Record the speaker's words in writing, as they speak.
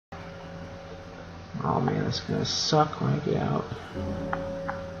Oh man, this is gonna suck when I get out.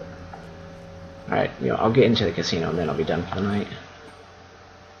 Alright, you know, I'll get into the casino and then I'll be done for the night.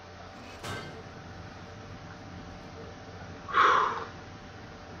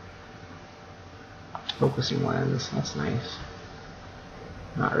 Focusing lens, that's nice.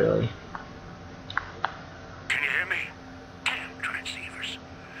 Not really. Can you hear me? Damn transceivers.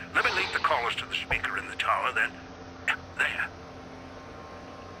 Let me link the callers to the speaker in the tower, then. There.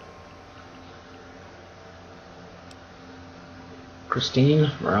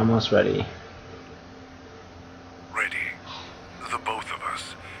 Christine, we're almost ready. Ready. The both of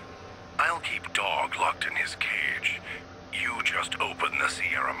us. I'll keep Dog locked in his cage. You just open the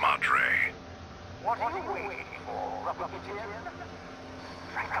Sierra Madre. What are you waiting for, Rubberkin?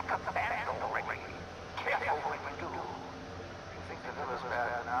 Strike up the band already. Careful what you do. You think the villa's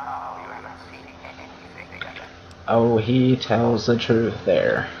bad now, you haven't seen anything yet. Oh, he tells the truth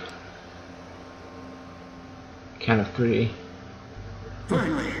there. Count of 3.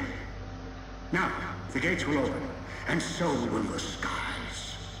 Finally! Now, the gates will open, and so will the skies.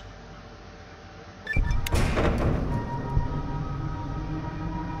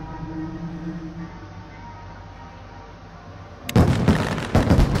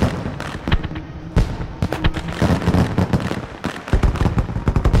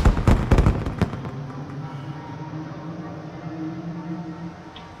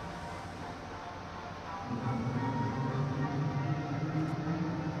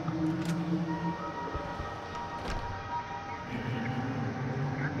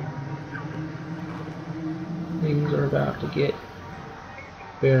 Things are about to get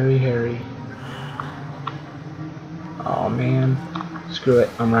very hairy. Oh man. Screw it,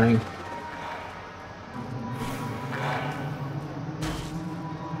 I'm running.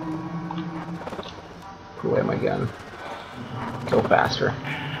 Put away my gun. Go faster.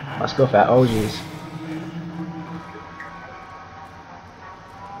 Let's go fast. Oh jeez.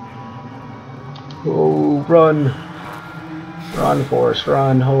 Oh, run! Run, Forrest,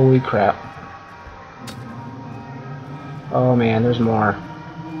 run. Holy crap. Oh man, there's more.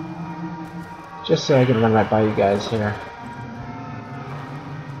 Just so I can run right by you guys here.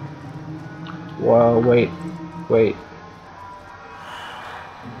 Whoa, wait. Wait.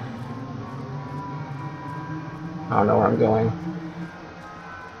 I don't know where I'm going.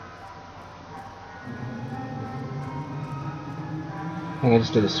 I think I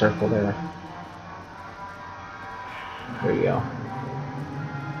just did a circle there. There you go.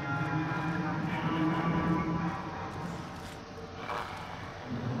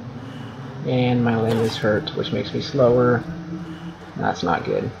 And my limb is hurt, which makes me slower. That's not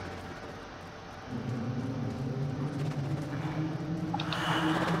good.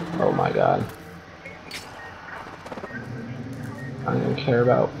 Oh my god. I don't even care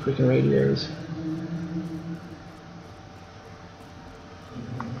about freaking radios.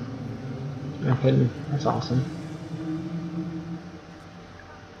 I'm hidden. That's awesome.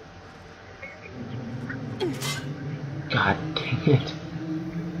 God dang it.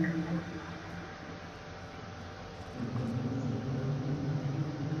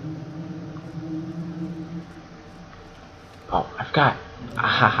 Oh, I've got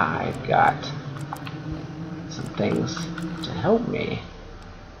some things to help me.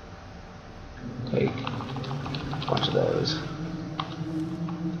 Take a bunch of those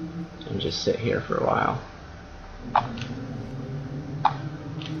and just sit here for a while.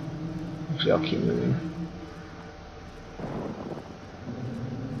 Actually, I'll keep moving.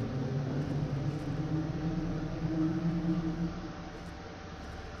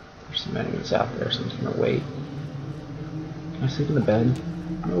 There's some enemies out there, so I'm just gonna wait. Can I sleep in the bed?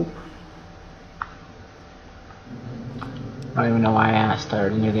 Nope. I don't even know why I asked. I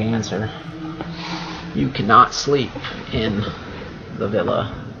already knew the answer. You cannot sleep in the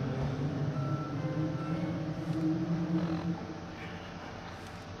villa.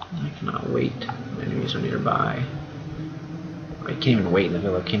 I cannot wait when enemies are nearby. Oh, you can't even wait in the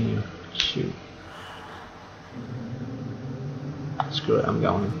villa, can you? Shoot. Screw it, I'm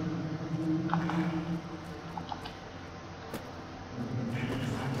going.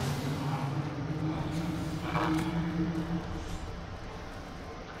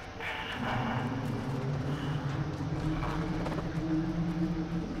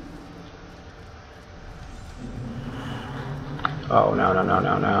 Oh, no, no, no,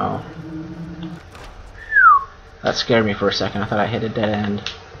 no, no. That scared me for a second. I thought I hit a dead end.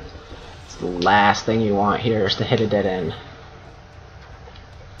 It's the last thing you want here is to hit a dead end.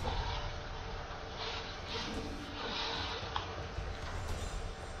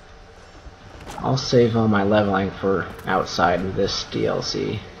 I'll save all my leveling for outside of this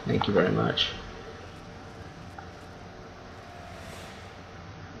DLC. Thank you very much.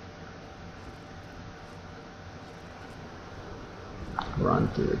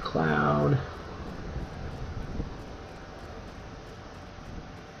 run through the cloud.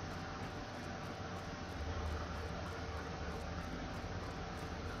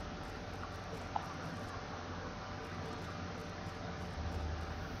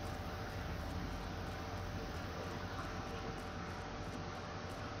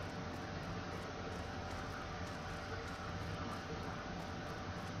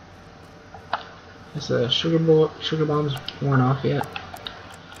 Has the sugar bombs worn off yet?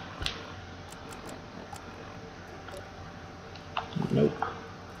 Nope.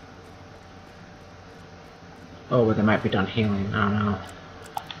 Oh, but they might be done healing. I don't know.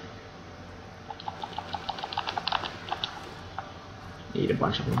 Need a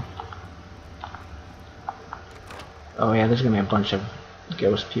bunch of them. Oh yeah, there's gonna be a bunch of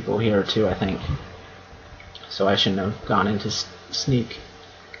ghost people here too, I think. So I shouldn't have gone into sneak.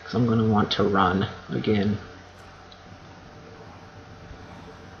 I'm going to want to run again.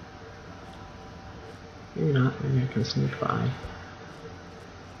 Maybe not, maybe I can sneak by.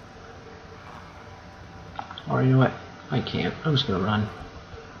 Or you know what? I can't. I'm just going to run.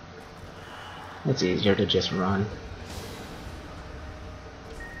 It's easier to just run.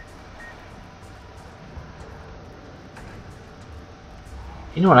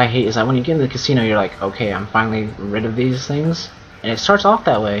 You know what I hate is that when you get into the casino, you're like, okay, I'm finally rid of these things. And it starts off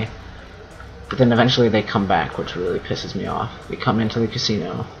that way, but then eventually they come back, which really pisses me off. They come into the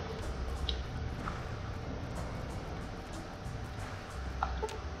casino.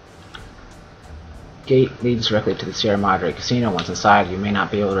 Gate leads directly to the Sierra Madre Casino. Once inside, you may not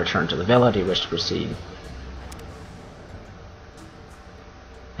be able to return to the villa. Do you wish to proceed?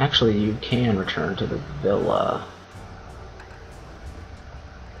 Actually, you can return to the villa,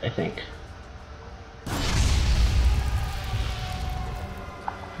 I think.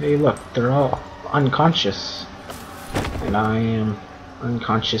 Hey look, they're all unconscious. And I am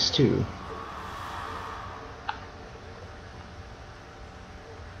unconscious too.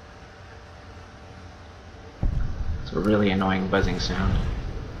 It's a really annoying buzzing sound.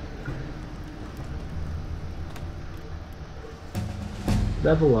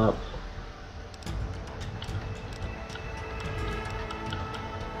 Level up.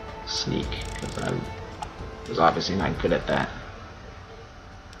 Sneak, because I was obviously not good at that.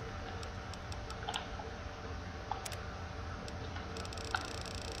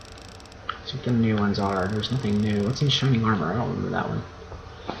 See what the new ones are. There's nothing new. What's in Shining Armor? I don't remember that one.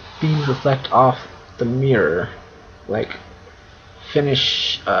 Beams reflect off the mirror, like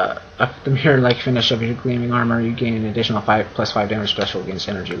finish. The mirror-like finish of your gleaming armor. You gain an additional +5 damage special against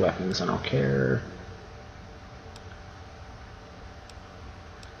energy weapons. I don't care.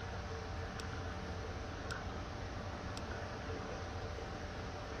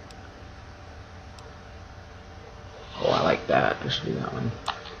 Oh, I like that. There should be that one.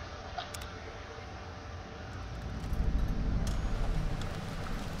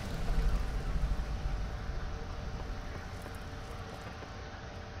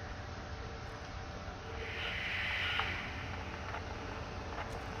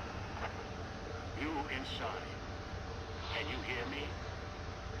 Inside. Can you hear me?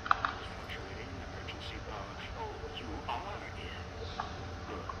 Fluctuating emergency power. Oh, you are in.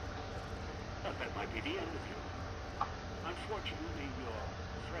 Good. But that might be the end of you. Unfortunately, your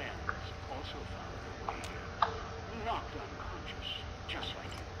friends also found their way here. Knocked unconscious, just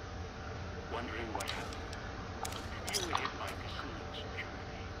like you. Wondering what happened. You were hit by casino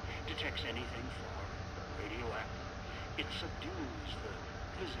security. Detects anything for radioactive. It subdues the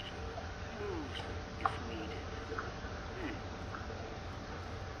visitor. Moves them if needed.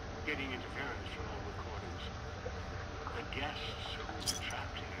 Getting interference from all recordings. The guests who were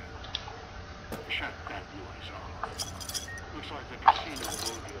trapped here. Shut that noise off. Looks like the casino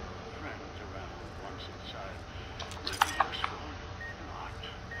moved your friends around once inside. Might be useful. Not.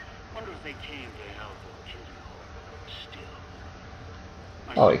 Wonder if they came to help or kill you. Still.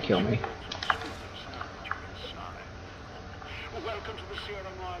 Oh, he killed me. Welcome to the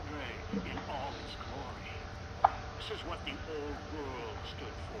Sierra Madre in all its glory. This is what the old world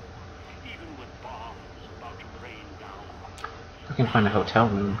stood for, even with bombs about to rain down. I can find a hotel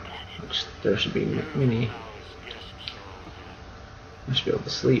room, which there should be many. I should be able to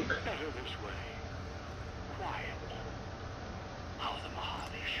sleep. Better this way. Quiet. How the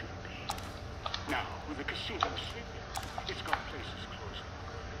Mojave should be. Now, with the casino sleeping, it's got places closer.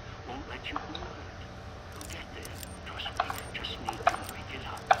 Won't let you move it. You'll get there. Trust me. Just need to wake it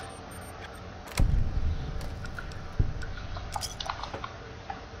up.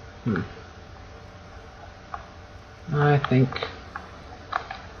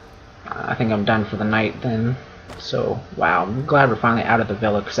 I think I'm done for the night then. So, wow, I'm glad we're finally out of the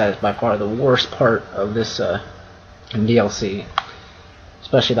villa, because that is by far the worst part of this DLC.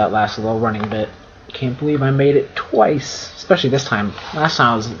 Especially that last low running bit. Can't believe I made it twice. Especially this time. Last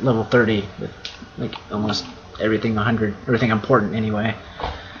time I was level 30 with like almost everything 100, everything important anyway.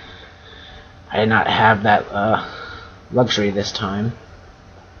 I did not have that luxury this time.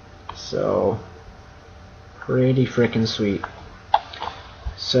 So, pretty freaking sweet.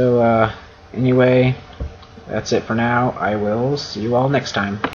 So, anyway, that's it for now. I will see you all next time.